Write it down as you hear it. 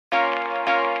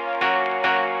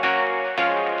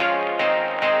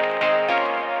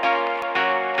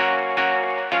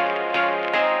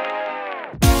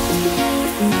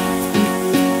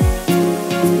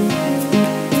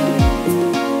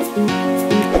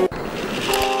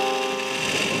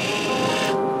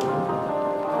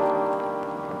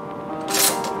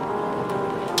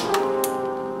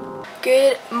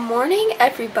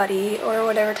everybody, or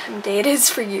whatever time of day it is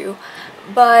for you,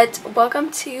 but welcome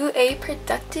to a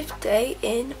productive day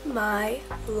in my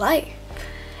life.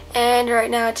 And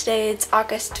right now, today it's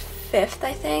August 5th,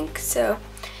 I think, so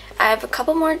I have a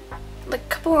couple more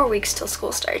weeks till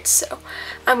school starts, so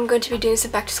I'm going to be doing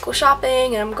some back to school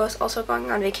shopping, and I'm also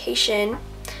going on vacation.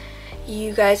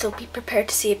 You guys will be prepared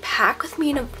to see a pack with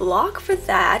me in a vlog for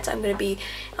that. I'm going to be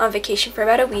on vacation for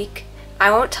about a week.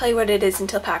 I won't tell you what it is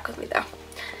until pack with me though.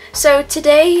 So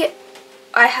today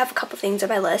I have a couple things on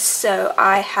my list. So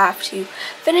I have to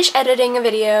finish editing a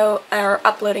video, or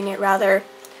uploading it rather,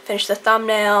 finish the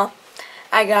thumbnail.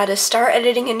 I gotta start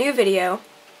editing a new video.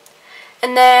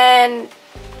 And then,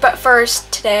 but first,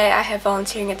 today I have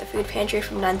volunteering at the food pantry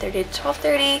from 9:30 to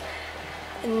 12:30.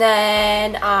 And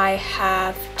then I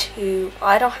have to, well,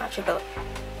 I don't have to, but,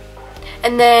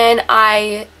 and then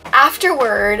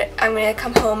afterward, I'm going to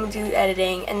come home and do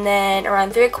editing, and then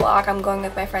around 3 o'clock, I'm going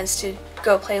with my friends to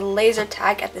go play laser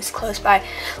tag at this close by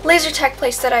laser tag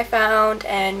place that I found,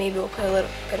 and maybe we'll play a little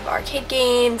bit of arcade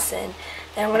games, and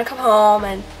then I'm going to come home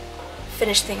and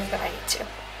finish things that I need to.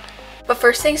 But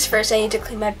first things first, I need to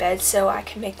clean my bed so I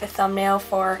can make the thumbnail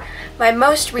for my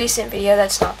most recent video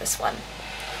that's not this one.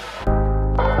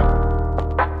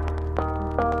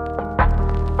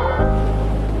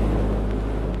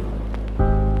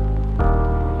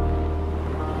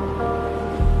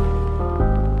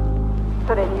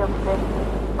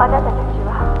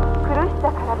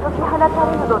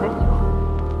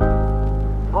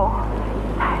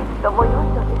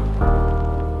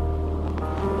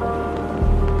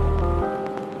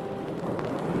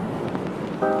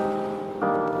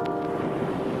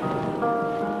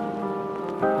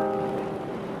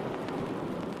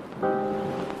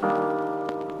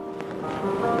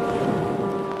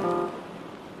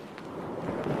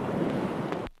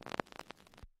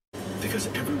 Because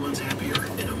everyone's happier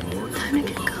in a more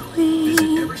comfortable home. Visit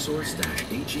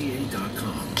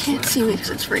𝓸𝕠𝓚𝕚𝕤𝕗𝒃.com. Can't see me because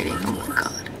it's raining. Oh my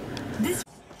god.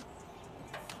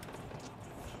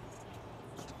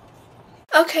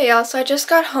 Okay, y'all, so I just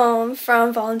got home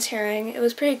from volunteering. It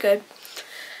was pretty good.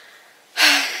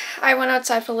 I went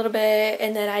outside for a little bit,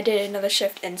 and then I did another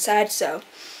shift inside, so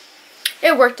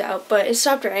it worked out, but it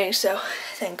stopped raining, so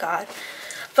thank God.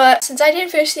 But since I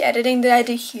didn't finish the editing that I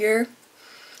did here,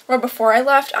 or before I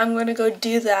left, I'm going to go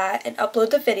do that and upload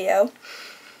the video.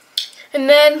 And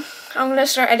then I'm going to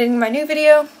start editing my new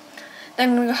video. Then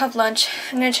I'm going to go have lunch.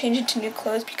 I'm going to change into new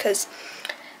clothes because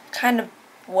it's kind of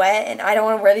wet and I don't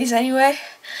want to wear these anyway.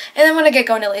 And then I'm going to get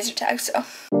going to laser tag, so.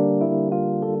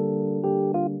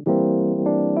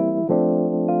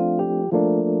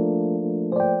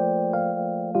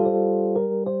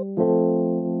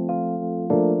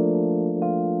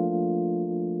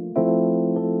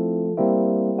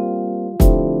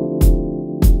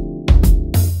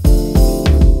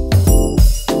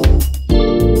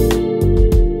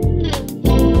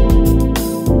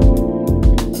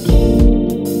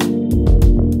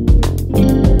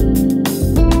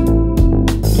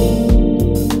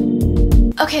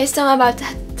 Okay, so I'm about to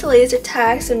head to laser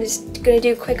tag, so I'm just going to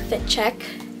do a quick fit check.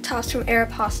 Tops from 𝓸𝕂𝕗,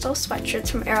 sweatshirts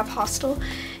from 𝓸𝕂𝕗,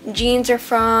 jeans are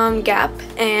from Gap,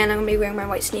 and I'm going to be wearing my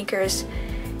white sneakers.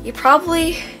 You've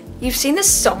seen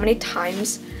this so many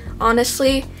times,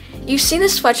 honestly. You've seen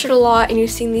this sweatshirt a lot, and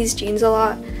you've seen these jeans a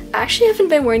lot. I actually haven't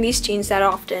been wearing these jeans that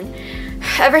often.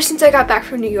 Ever since I got back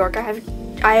from New York, I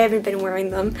haven't been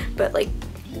wearing them, but like,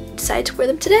 decided to wear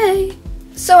them today.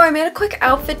 So I made a quick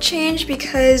outfit change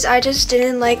because I just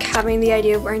didn't like having the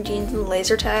idea of wearing jeans and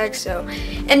laser tag, so,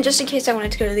 and just in case I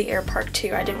wanted to go to the airpark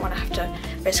too, I didn't want to have to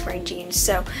risk wearing jeans,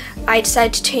 so I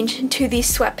decided to change into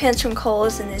these sweatpants from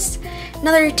Kohl's and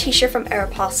another t-shirt from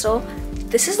𝓸𝕂𝕗.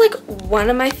 This is like one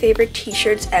of my favorite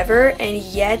t-shirts ever, and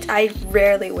yet I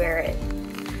rarely wear it.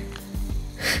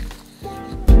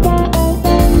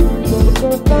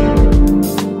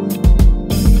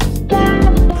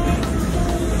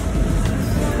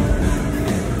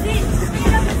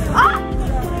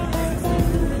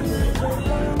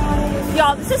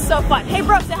 Y'all, this is so fun. Hey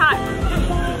bro, say hi.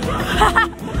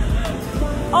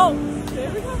 Oh,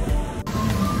 there we go.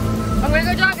 I'm gonna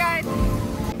go jog, guys.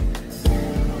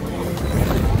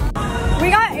 We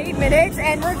got 8 minutes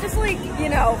and we're just like, you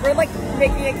know, we're like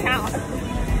making it count.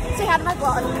 Say hi to my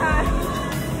vlog.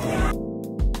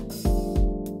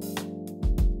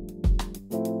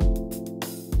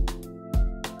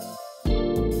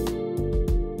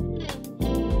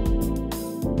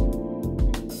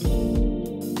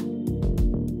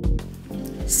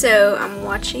 So I'm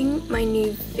watching my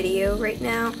new video right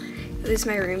now. It was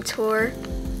my room tour,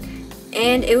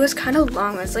 and it was kind of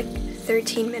long. It was like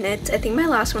 13 minutes. I think my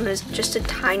last one was just a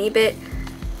tiny bit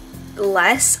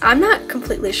less. I'm not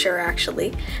completely sure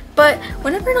actually, but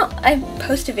whenever I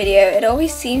post a video, it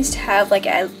always seems to have like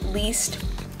at least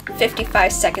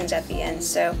 55 seconds at the end,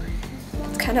 so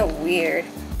it's kind of weird.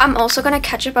 I'm also gonna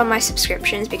catch up on my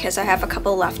subscriptions because I have a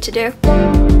couple left to do.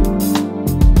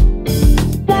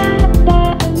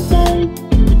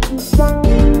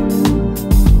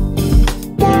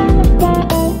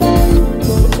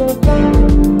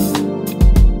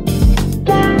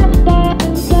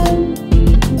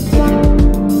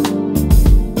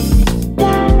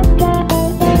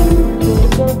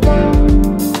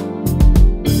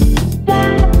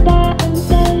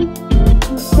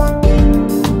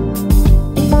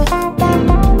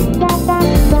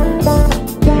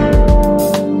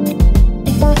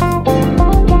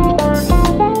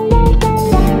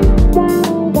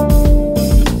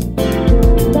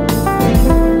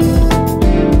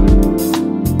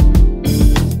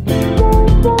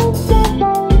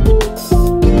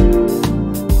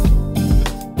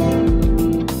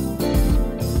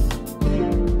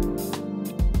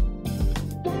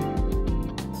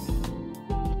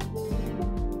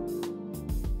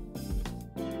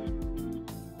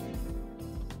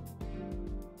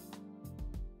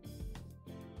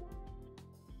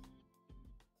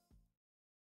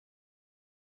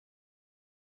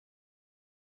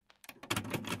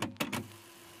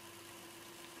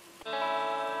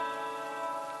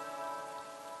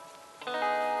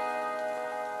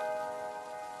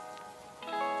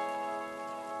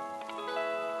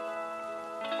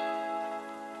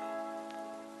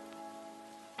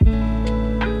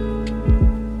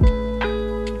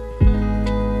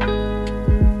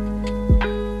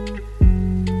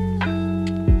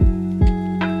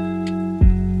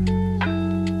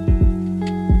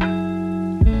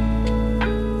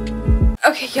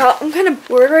 Okay, y'all, I'm kind of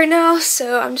bored right now,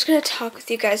 so I'm just going to talk with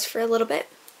you guys for a little bit.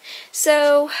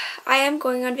 So, I am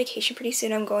going on vacation pretty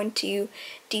soon. I'm going to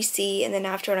DC, and then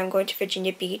afterward I'm going to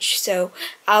Virginia Beach, so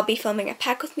I'll be filming a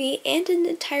pack with me and an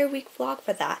entire week vlog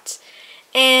for that.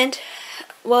 And,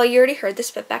 well, you already heard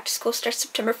this, but back to school starts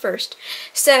September 1st.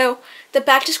 So, the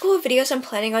back to school videos I'm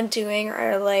planning on doing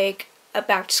are like a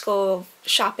back to school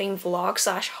shopping vlog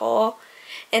 / haul,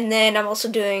 and then I'm also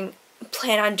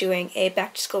plan on doing a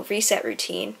back to school reset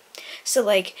routine. So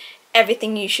like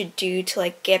everything you should do to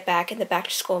like get back in the back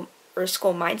to school or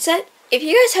school mindset. If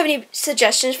you guys have any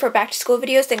suggestions for back to school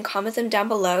videos, then comment them down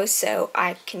below so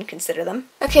I can consider them.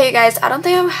 Okay guys, I don't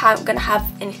think I'm gonna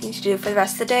have anything to do for the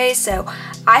rest of the day, so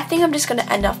I think I'm just gonna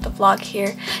end off the vlog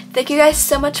here. Thank you guys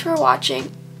so much for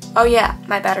watching. Oh yeah,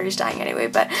 my battery's dying anyway,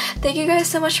 but thank you guys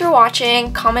so much for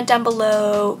watching. Comment down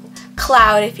below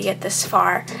cloud if you get this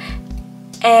far.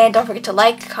 And don't forget to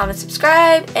like, comment,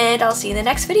 subscribe, and I'll see you in the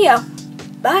next video.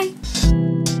 Bye!